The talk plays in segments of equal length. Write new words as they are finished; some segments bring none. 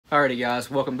Alrighty guys,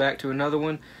 welcome back to another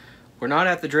one. We're not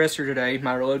at the dresser today,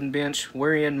 my reloading bench.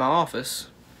 We're in my office,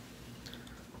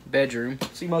 bedroom.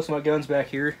 See most of my guns back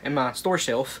here, and my store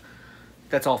shelf.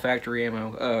 That's all factory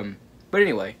ammo. But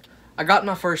anyway, I got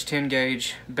my first 10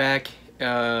 gauge back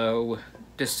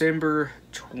December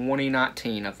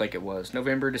 2019, I think it was.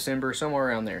 November, December, somewhere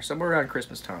around there. Somewhere around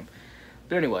Christmas time.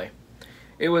 But anyway,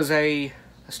 it was I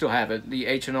still have it, the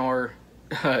H&R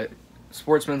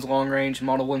Sportsman's Long Range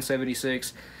Model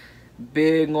 176.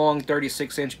 Big, long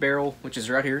 36-inch barrel, which is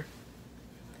right here.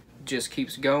 Just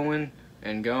keeps going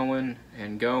and going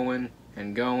and going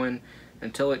and going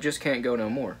until it just can't go no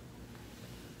more.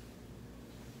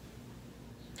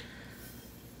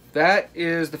 That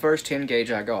is the first 10 gauge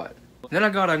I got. Then I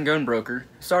got on Gunbroker,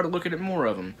 started looking at more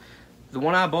of them. The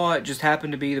one I bought just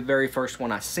happened to be the very first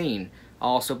one I seen. I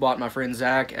also bought my friend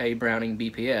Zach a Browning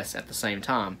BPS at the same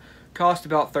time. Cost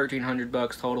about $1,300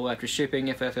 total after shipping,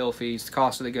 FFL fees,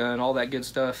 cost of the gun, all that good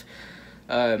stuff.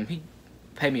 He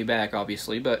paid me back,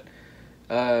 obviously, but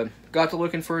got to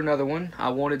looking for another one. I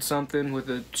wanted something with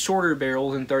a shorter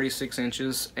barrel than 36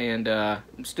 inches, and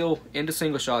I'm still into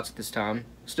single shots at this time.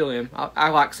 Still am. I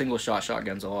like single shot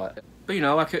shotguns a lot. But, you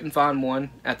know, I couldn't find one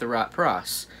at the right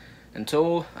price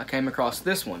until I came across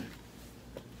this one.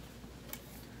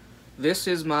 This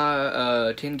is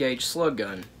my 10 gauge slug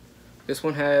gun. This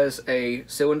one has a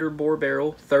cylinder bore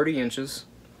barrel, 30 inches,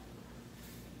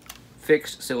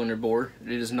 fixed cylinder bore.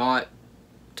 It does not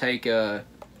take, you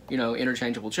know,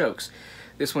 interchangeable chokes.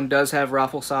 This one does have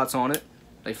rifle sights on it.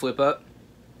 They flip up.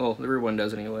 Well, the rear one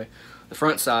does anyway. The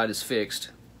front side is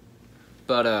fixed.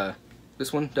 But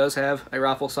this one does have a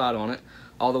rifle sight on it,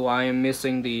 although I am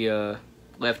missing the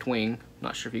left wing.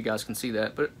 Not sure if you guys can see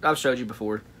that, but I've showed you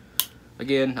before.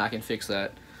 Again, I can fix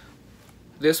that.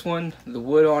 This one, the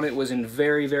wood on it was in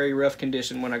very, very rough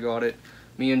condition when I got it.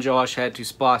 Me and Josh had to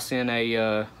splice in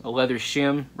a leather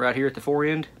shim right here at the fore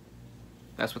end.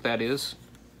 That's what that is.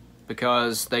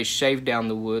 Because they shaved down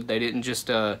the wood. They didn't just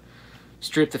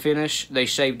strip the finish, they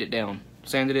shaved it down,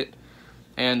 sanded it,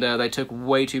 and they took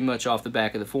way too much off the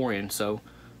back of the fore end, so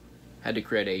had to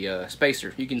create a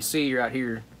spacer. You can see right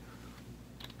here,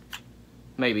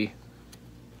 maybe,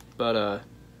 but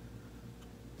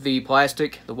the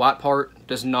plastic, the white part,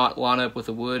 does not line up with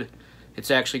the wood. It's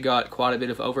actually got quite a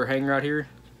bit of overhang right here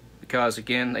because,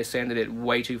 again, they sanded it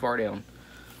way too far down.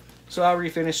 So I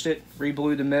refinished it,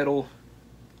 reblued the metal.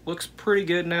 Looks pretty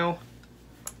good now.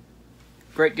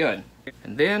 Great gun.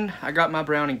 And then I got my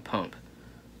Browning pump.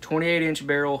 28-inch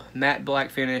barrel, matte black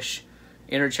finish,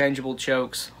 interchangeable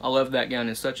chokes. I love that gun.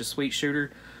 It's such a sweet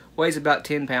shooter. Weighs about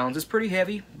 10 pounds. It's pretty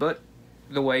heavy, but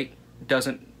the weight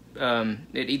doesn't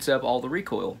it eats up all the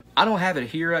recoil. I don't have it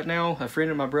here right now. A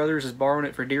friend of my brother's is borrowing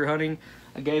it for deer hunting.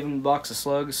 I gave him a box of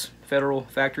slugs, Federal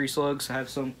factory slugs. I have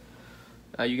some.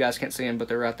 You guys can't see them, but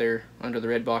they're right there under the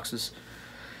red boxes.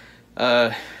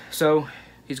 So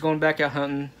he's going back out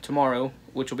hunting tomorrow,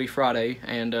 which will be Friday,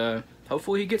 and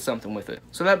hopefully he gets something with it.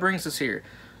 So that brings us here.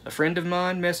 A friend of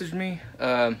mine messaged me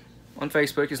on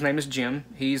Facebook. His name is Jim.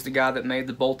 He's the guy that made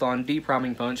the bolt-on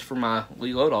depriming punch for my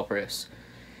Lee Loadout press.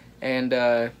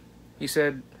 And he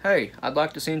said, hey, I'd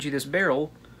like to send you this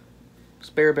barrel,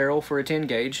 spare barrel for a 10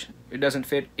 gauge. It doesn't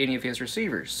fit any of his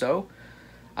receivers. So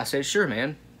I said, sure,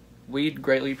 man. We'd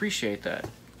greatly appreciate that.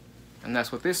 And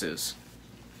that's what this is.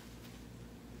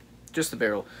 Just the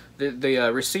barrel.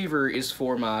 The receiver is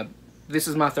for my, this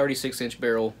is my 36-inch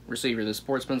barrel receiver, the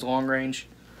Sportsman's Long Range.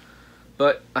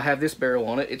 But I have this barrel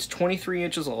on it. It's 23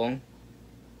 inches long.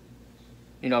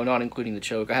 You know, not including the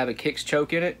choke. I have a Kicks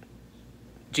choke in it.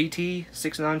 GT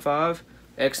 695,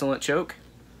 excellent choke.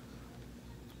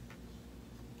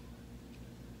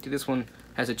 This one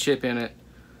has a chip in it.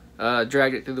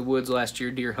 Dragged it through the woods last year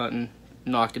deer hunting,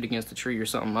 knocked it against a tree or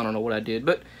something. I don't know what I did,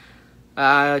 but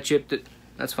I chipped it.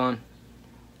 That's fine.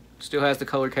 Still has the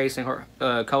color case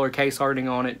hardening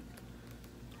on it.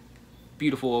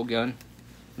 Beautiful old gun.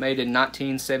 Made in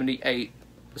 1978.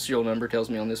 The serial number tells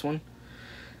me on this one.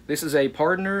 This is a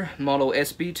Pardner Model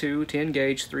SB2 10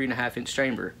 gauge 3.5-inch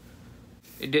chamber.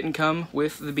 It didn't come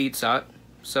with the bead sight,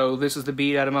 so this is the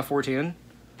bead out of my 410.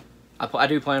 I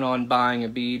do plan on buying a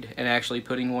bead and actually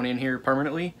putting one in here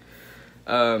permanently.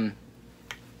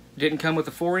 Didn't come with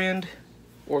the fore end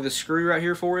or the screw right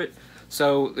here for it.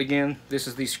 So again, this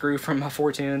is the screw from my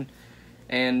 410,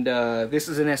 and this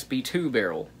is an SB2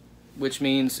 barrel, which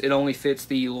means it only fits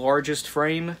the largest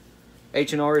frame.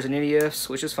 H&Rs and NEFs,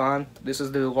 which is fine. This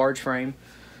is the large frame.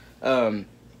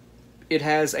 It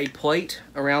has a plate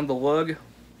around the lug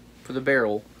for the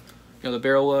barrel. You know, the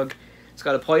barrel lug. It's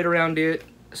got a plate around it,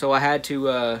 so I had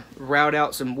to route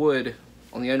out some wood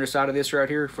on the underside of this right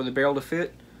here for the barrel to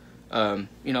fit.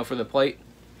 you know, for the plate.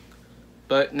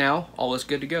 But now all is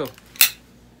good to go.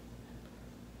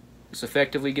 This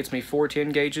effectively gets me 4 10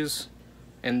 gauges,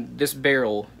 and this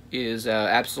barrel is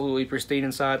absolutely pristine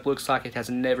inside. Looks like it has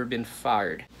never been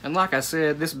fired. And like I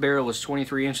said, this barrel is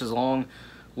 23 inches long,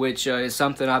 which is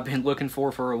something I've been looking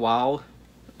for a while.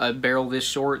 A barrel this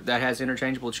short that has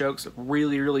interchangeable chokes.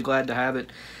 Really glad to have it.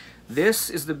 This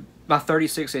is my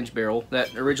 36-inch barrel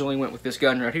that originally went with this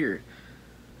gun right here.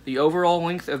 The overall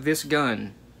length of this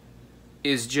gun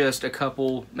is just a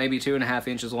couple, maybe 2.5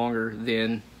 inches longer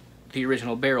than the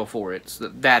original barrel for it. So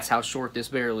that's how short this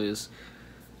barrel is.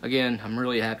 Again, I'm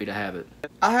really happy to have it.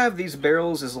 I have these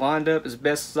barrels as lined up as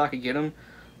best as I could get them.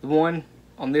 The one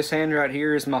on this hand right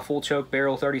here is my full choke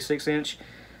barrel 36-inch,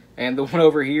 and the one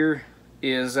over here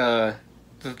is the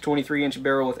 23-inch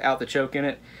barrel without the choke in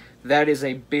it. That is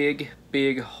a big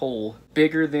hole,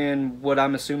 bigger than what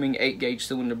I'm assuming 8-gauge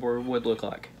cylinder bore would look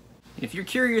like. If you're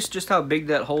curious just how big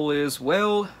that hole is,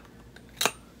 well,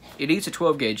 it eats a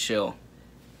 12-gauge shell.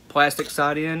 Plastic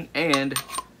side in and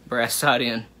brass side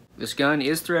in. This gun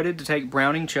is threaded to take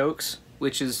Browning chokes,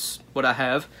 which is what I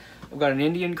have. I've got an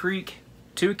Indian Creek,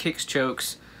 2 Kicks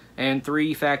chokes, and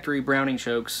 3 factory Browning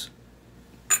chokes.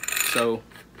 So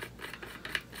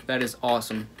that is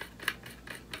awesome.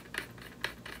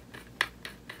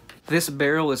 This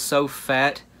barrel is so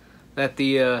fat that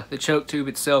the choke tube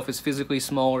itself is physically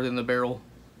smaller than the barrel.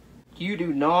 You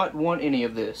do not want any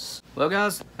of this. Well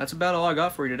guys, that's about all I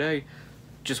got for you today.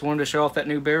 Just wanted to show off that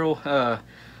new barrel.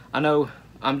 I know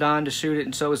I'm dying to shoot it,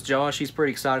 and so is Josh. He's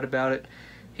pretty excited about it.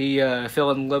 He fell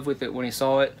in love with it when he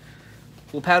saw it.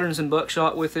 We'll pattern some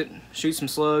buckshot with it, shoot some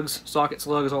slugs, socket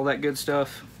slugs, all that good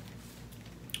stuff.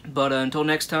 But until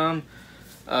next time,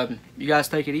 you guys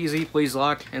take it easy. Please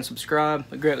like and subscribe.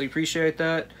 I greatly appreciate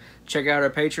that. Check out our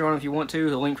Patreon if you want to.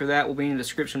 The link for that will be in the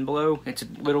description below. It's as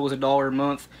little as $1 a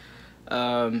month.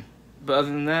 But other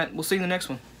than that, we'll see you in the next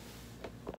one.